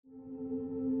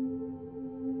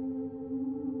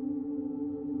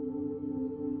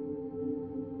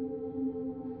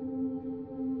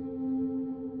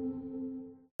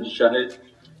Shahid,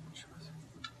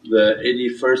 the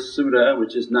 81st surah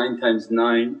which is 9 times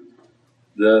 9,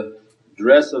 the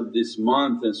dress of this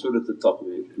month in Surat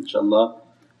At-Takwir inshaAllah,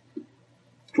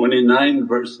 29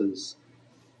 verses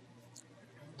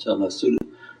inshaAllah,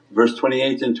 verse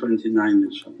 28 and 29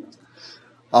 inshaAllah.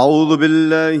 أعوذ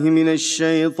بالله من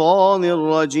الشيطان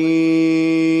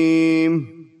الرجيم.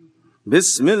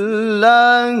 بسم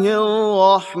الله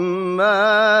الرحمن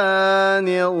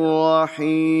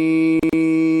الرحيم.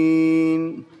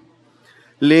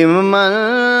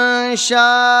 لمن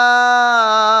شاء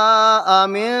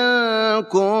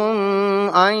منكم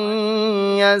أن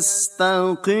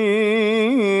يستقيم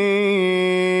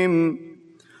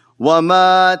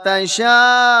وما تشاءون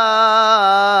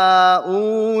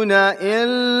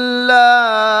إلا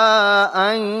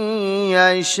أن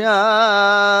يشاء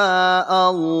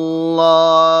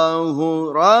الله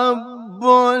رب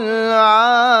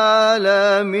العالمين.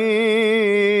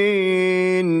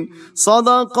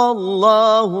 صدق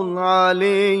الله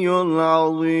العلي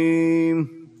العظيم.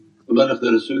 وبلغ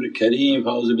Rasul Kareem.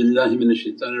 A'udhu billahi minash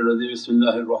shaitanir rajeem.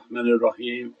 Bismillahir Rahmanir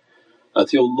Rahim.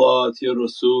 Atiullah, Atiur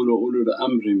Rasul wa ulul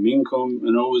amri minkum.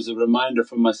 And always a reminder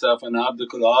for myself, and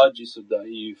abdukul ajis wa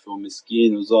da'if wa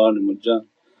miskeen wa zalim wa jan.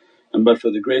 And but for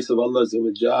the grace of Allah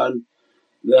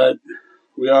that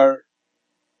we are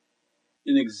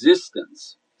in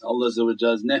existence, Allah's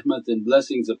ni'mat and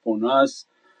blessings upon us,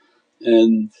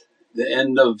 and the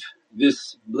end of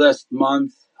this blessed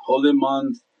month, holy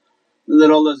month,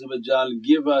 that Allah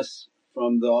give us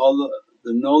from the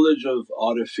knowledge of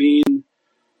Arifeen,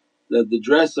 that the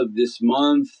dress of this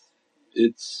month,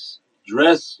 it's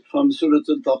dress from Surat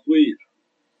Al-Takwir.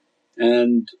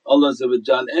 And Allah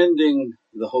ending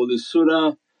the holy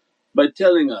surah by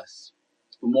telling us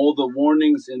from all the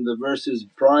warnings in the verses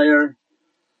prior,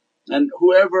 and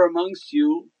whoever amongst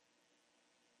you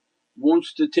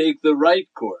wants to take the right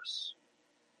course,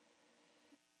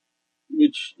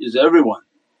 which is everyone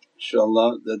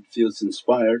inshaAllah that feels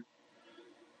inspired,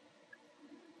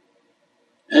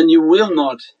 and you will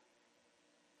not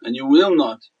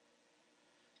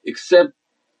except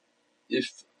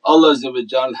if Allah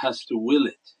has to will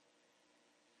it.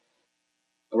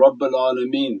 Rabbul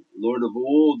Alameen, Lord of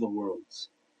all the worlds,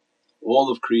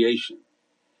 all of creation,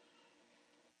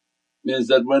 means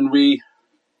that when we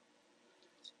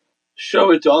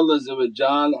show it to Allah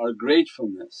our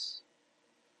gratefulness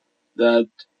that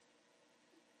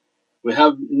we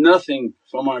have nothing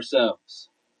from ourselves,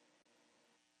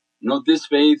 not this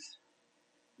faith,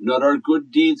 not our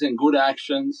good deeds and good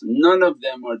actions, none of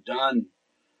them are done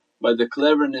by the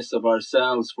cleverness of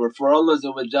ourselves. For Allah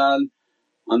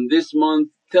on this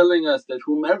month telling us that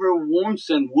whomever wants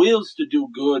and wills to do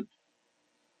good,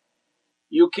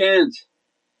 you can't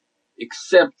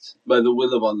except by the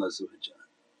will of Allah.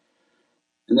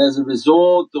 And as a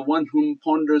result, the one whom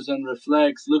ponders and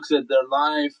reflects, looks at their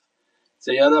life,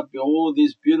 say, Ya Rabbi, all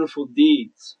these beautiful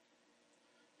deeds,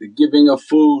 the giving of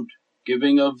food,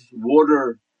 giving of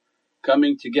water,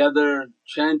 coming together,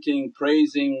 chanting,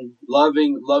 praising,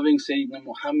 loving Sayyidina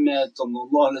Muhammad,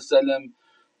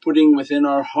 putting within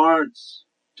our hearts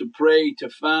to pray, to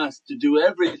fast, to do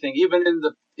everything, even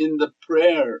in the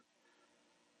prayer.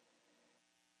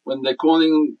 When they're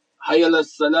calling, Hayya ala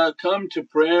salah, come to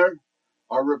prayer,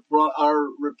 our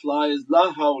reply is,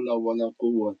 La hawla wa la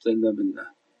quwwata illa billah.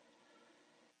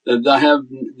 That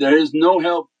there is no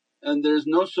help and there is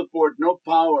no support, no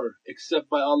power except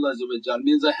by Allah.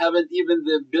 Means I haven't even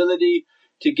the ability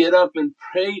to get up and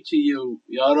pray to you,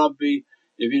 Ya Rabbi,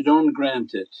 if you don't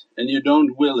grant it and you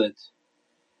don't will it.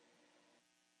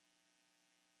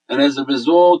 And as a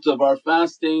result of our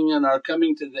fasting and our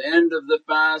coming to the end of the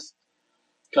fast,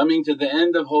 coming to the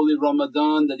end of holy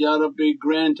Ramadan, that, Ya Rabbi,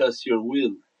 grant us your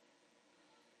will.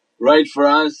 Right for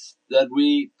us that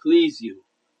we please you,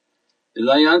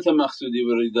 Ilahi anta maqsudi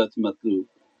wa ridat matlub.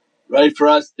 Right for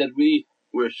us that we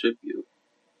worship you.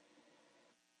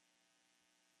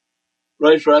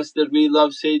 Right for us that we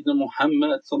love Sayyidina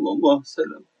Muhammad.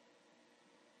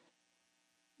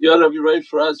 Ya Rabbi, right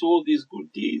for us all these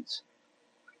good deeds.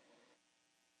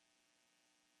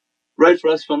 Right for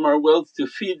us from our wealth to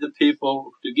feed the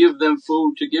people, to give them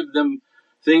food, to give them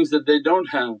things that they don't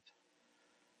have,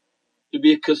 to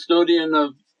be a custodian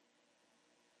of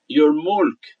your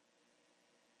mulk,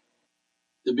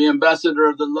 to be ambassador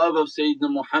of the love of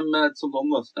Sayyidina Muhammad.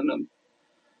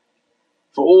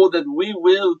 For all that we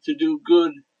will to do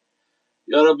good,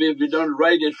 Ya Rabbi, if you don't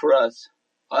write it for us,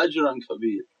 ajran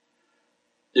kabir.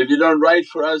 If you don't write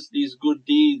for us these good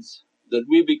deeds, that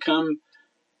we become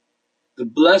the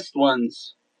blessed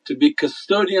ones to be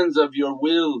custodians of your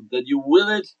will, that you will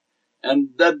it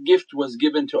and that gift was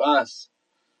given to us.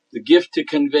 the gift to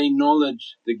convey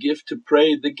knowledge, the gift to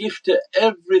pray, the gift to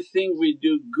everything we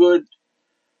do good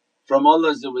from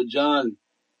Allah.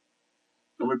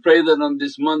 And we pray that on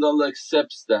this month Allah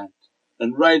accepts that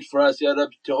and write for us, Ya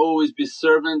Rabbi, to always be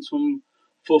servants whom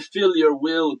fulfill your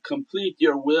will, complete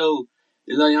your will.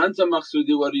 Ilahi anta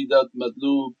maqsudi wa ridat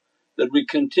madlub, that we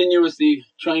continuously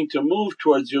trying to move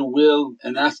towards your will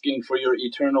and asking for your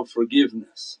eternal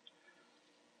forgiveness.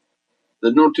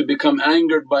 That not to become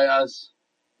angered by us,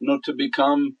 not to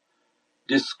become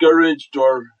discouraged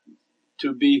or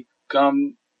to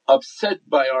become upset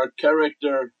by our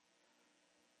character,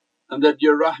 and that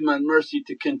your rahmah and mercy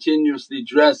to continuously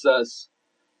dress us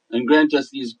and grant us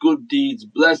these good deeds,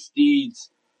 blessed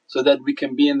deeds, so that we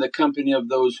can be in the company of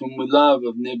those whom we love,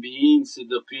 of Nabiyeen,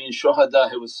 Siddiqeen, Shuhada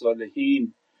wa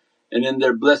Saliheen, and in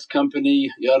their blessed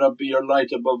company, Ya Rabbi, your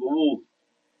light above all.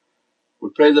 We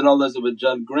pray that Allah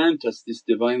grant us this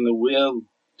Divine will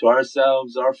to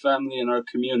ourselves, our family and our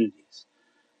communities,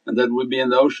 and that we be in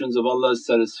the oceans of Allah's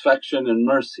satisfaction and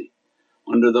mercy,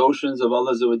 under the oceans of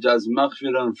Allah's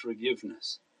maghfirah and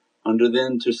forgiveness, under the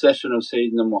intercession of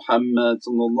Sayyidina Muhammad,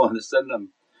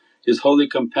 his holy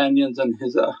companions and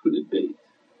his Ahlul Bayt,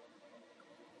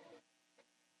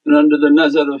 and under the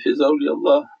nazar of his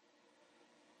awliyaullah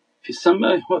fi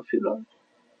samai wa fil ard.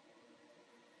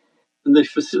 And they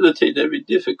facilitate every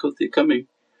difficulty coming,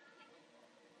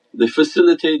 they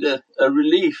facilitate a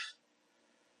relief,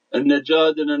 a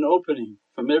najat and an opening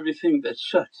from everything that's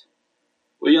shut.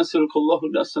 وَيَنْصُرُكَ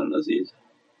nasran azeeza.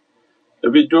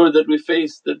 Every door that we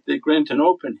face that they grant an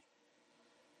opening,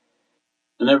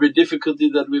 and every difficulty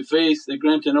that we face they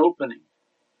grant an opening.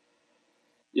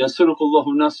 يَنْصُرُكَ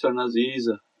nasran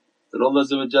azeeza, that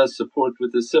Allah support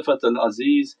with the sifat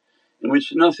al-aziz in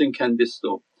which nothing can be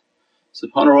stopped.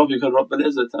 Subhana rabbika rabbil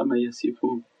izzati amma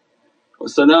yasifoon wa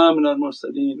salaamun al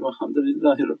mursaleen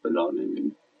walhamdulillahi rabbil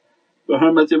alameen. Bi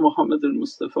hurmati Muhammad al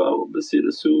Mustafa wa bi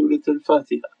siri Surat al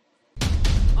Fatiha.